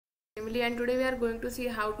family, and today we are going to see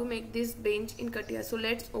how to make this bench in CATIA. So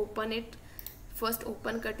let's open it. First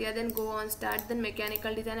open CATIA, then go on start, then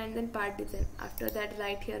mechanical design, and then part design. After that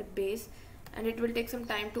write here base, and it will take some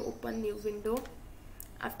time to open new window.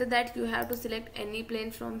 After that you have to select any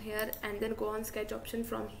plane from here and then go on sketch option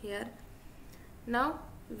from here. Now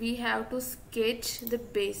we have to sketch the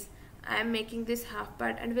base. I am making this half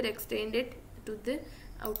part and will extend it to the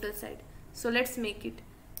outer side. So let's make it.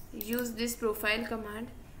 Use this profile command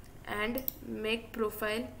and make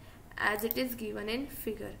profile as it is given in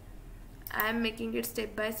figure. I am making it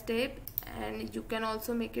step by step, and you can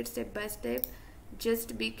also make it step by step.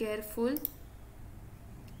 Just be careful.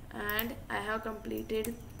 And I have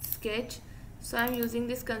completed sketch. So I am using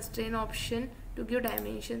this constraint option to give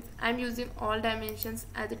dimensions. I am using all dimensions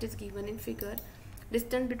as it is given in figure.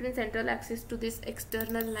 Distance between central axis to this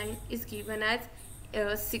external line is given as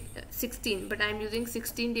 16, but I am using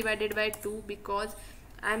 16 divided by 2 because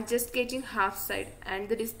I am just sketching half side and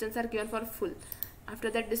the distance are given for full. After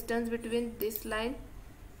that, distance between this line,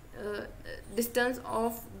 distance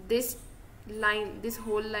of this line, this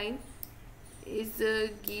whole line is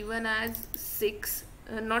given as 6,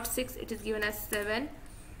 not 6, it is given as 7.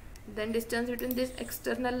 Then distance between this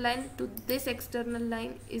external line to this external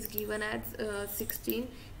line is given as 16.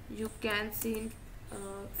 You can see in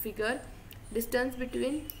figure. Distance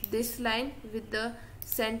between this line with the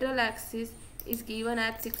central axis is given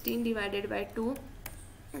as 16 divided by 2,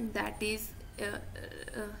 and that is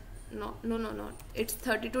no, it's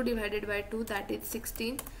 32 divided by 2, that is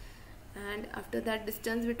 16. And after that,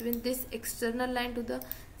 distance between this external line to the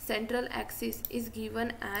central axis is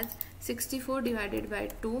given as 64 divided by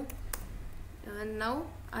 2. And now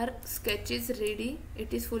our sketch is ready.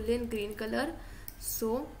 It is fully in green color.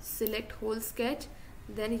 So select whole sketch,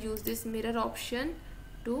 then use this mirror option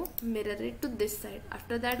to mirror it to this side.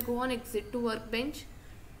 After that, go on exit to workbench,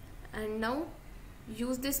 and now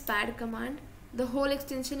use this pad command. The whole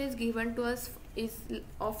extension is given to us is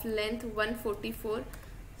of length 144.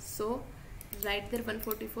 So write there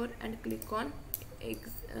 144 and click on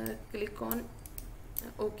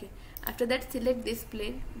OK. After that, select this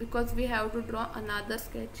plane because we have to draw another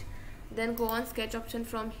sketch. Then go on sketch option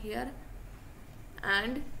from here,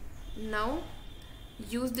 and now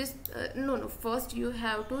use this first you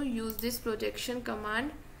have to use this projection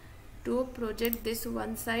command to project this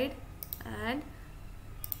one side and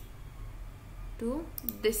to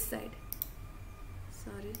this side,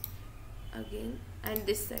 and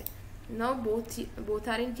this side. Now both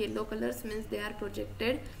are in yellow colors, means they are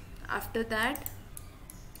projected. After that,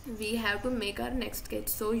 we have to make our next sketch.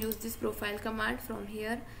 So use this profile command from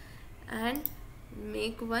here and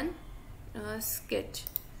make one sketch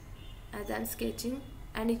as I am sketching,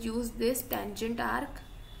 and use this tangent arc,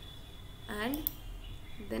 and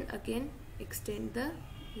then again extend the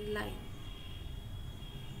line.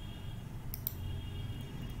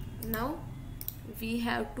 Now we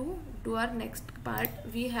have to do our next part.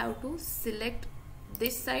 We have to select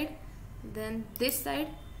this side, then this side,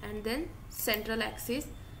 and then central axis.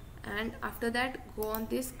 And after that, go on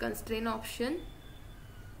this constraint option,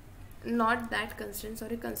 not that constraint,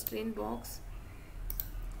 sorry, constraint box.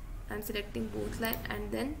 I'm selecting both line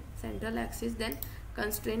and then central axis, then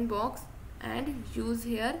constraint box, and use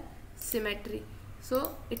here symmetry,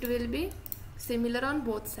 so it will be similar on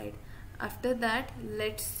both sides. After that,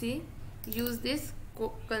 let's see, use this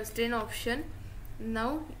constraint option.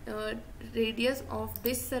 Now radius of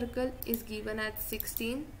this circle is given as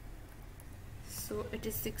 16, so it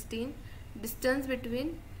is 16. Distance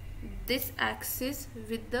between this axis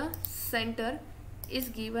with the center is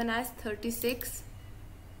given as 36,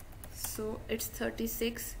 so it's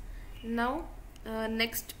 36. Now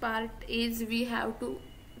next part is we have to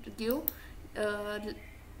give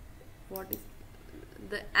what is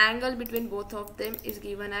the angle between both of them is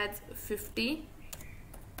given as 50,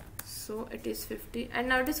 so it is 50. And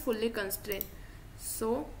now it is fully constrained,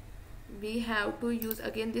 so we have to use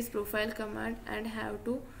again this profile command and have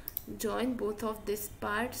to join both of this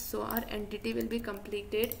part, so our entity will be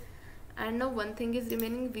completed. And now one thing is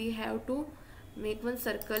remaining. We have to make one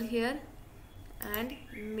circle here and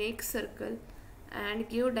make circle and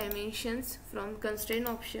give dimensions from constraint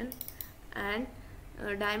option, and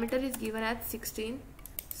diameter is given as 16.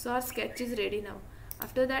 So our sketch is ready now.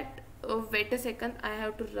 After that, wait a second, I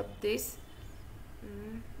have to rub this.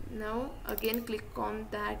 Now again click on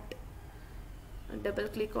that, double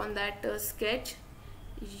click on that sketch.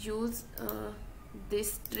 Use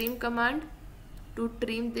this trim command to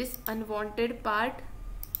trim this unwanted part,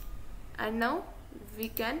 and now we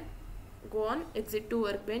can go on exit to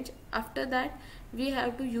workbench. After that, we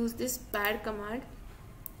have to use this pad command,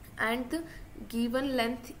 and given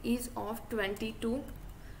length is of 22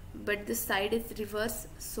 but the side is reverse,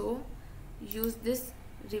 so use this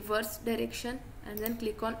reverse direction and then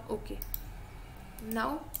click on OK.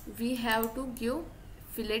 Now we have to give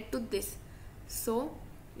fillet to this, so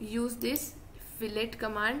use this fillet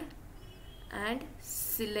command and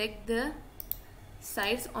select the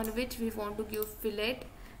sides on which we want to give fillet,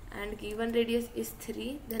 and given radius is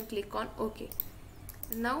 3, then click on OK.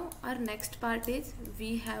 Now our next part is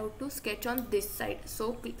we have to sketch on this side,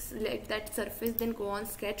 so select that surface, then go on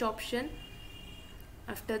sketch option.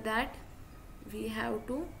 After that we have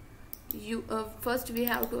to first we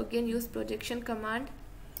have to again use projection command,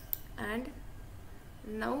 and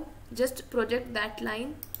now just project that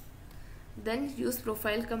line, then use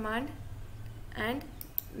profile command and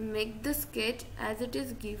make the sketch as it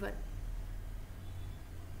is given.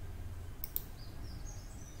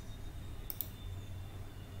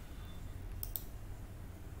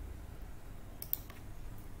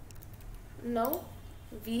 Now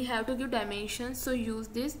we have to give dimensions, so use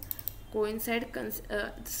this coincide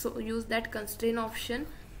so use that constraint option.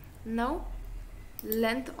 Now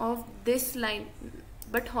length of this line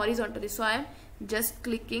but horizontally, so I am just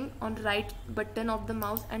clicking on right button of the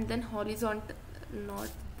mouse and then horizontal, not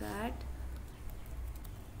that,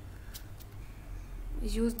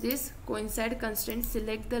 use this coincide constraint,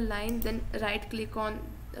 select the line, then right click on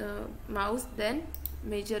mouse, then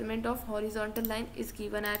measurement of horizontal line is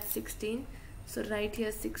given at 16, so right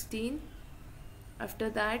here 16. After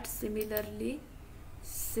that similarly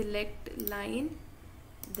select line,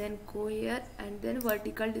 then go here, and then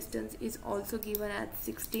vertical distance is also given at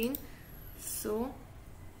 16, so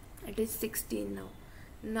it is 16 now.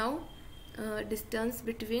 Now distance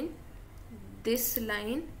between this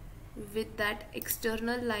line with that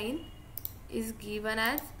external line is given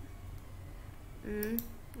as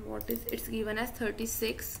it's given as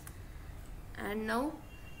 36, and now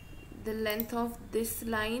the length of this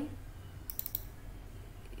line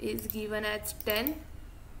is given as 10,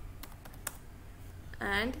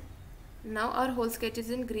 and now our whole sketch is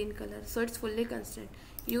in green color, so it's fully constant.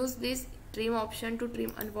 Use this trim option to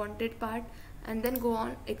trim unwanted part, and then go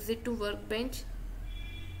on exit to workbench.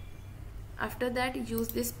 After that use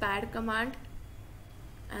this pad command,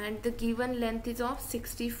 and the given length is of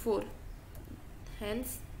 64,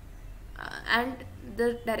 hence and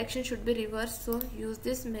the direction should be reverse, so use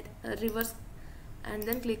this reverse and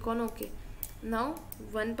then click on OK. Now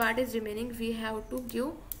one part is remaining, we have to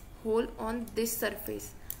give hole on this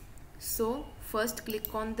surface, so first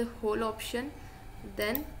click on the hole option,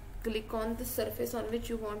 then click on the surface on which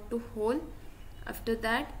you want to hole. After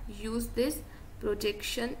that use this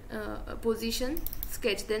projection position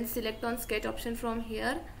sketch, then select on sketch option from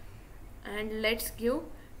here, and let's give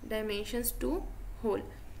dimensions to hole.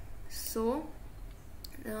 So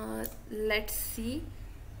let's see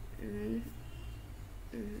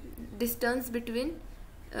distance between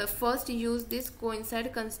first use this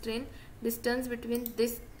coincide constraint, distance between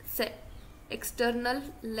this external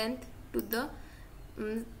length to the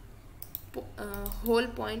hole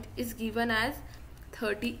point is given as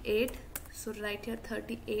 38, so right here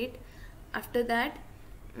 38. After that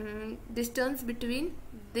distance between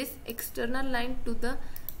this external line to the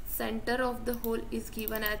center of the hole is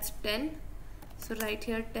given as 10, so right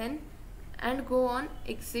here 10, and go on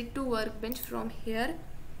exit to workbench from here,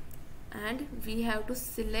 and we have to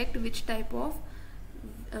select which type of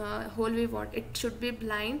hole we want. It should be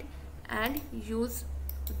blind and use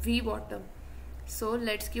V bottom. So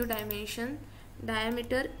let's give dimension.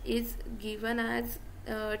 Diameter is given as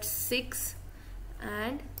 6,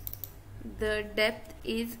 and the depth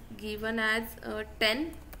is given as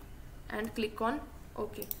 10, and click on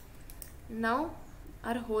OK. Now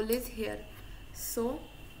our hole is here, so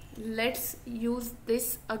let's use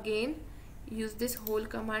this again. Use this hole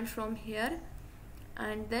command from here,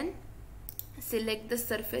 and then select the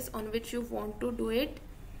surface on which you want to do it.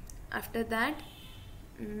 After that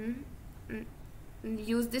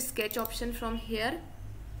use this sketch option from here,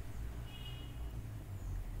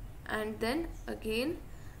 and then again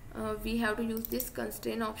we have to use this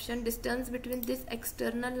constraint option. Distance between this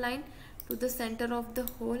external line to the center of the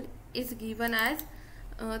hole is given as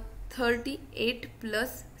 38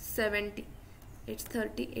 plus 70. It's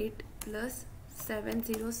 38 plus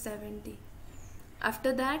 70.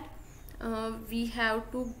 After that we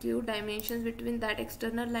have to give dimensions between that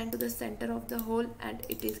external line to the center of the hole, and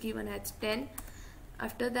it is given as 10.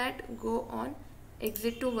 After that go on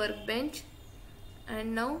exit to workbench,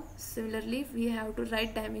 and now similarly we have to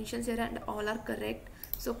write dimensions here, and all are correct,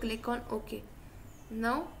 so click on OK.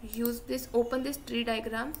 Now use this, open this tree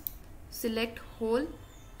diagram, select hole,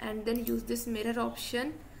 and then use this mirror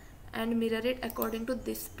option, and mirror it according to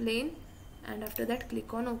this plane, and after that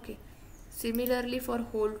click on OK. Similarly for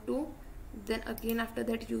hole 2, then again after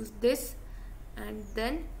that use this and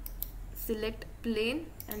then select plane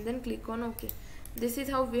and then click on OK. This is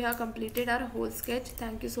how we have completed our whole sketch.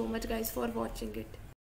 Thank you so much guys for watching it.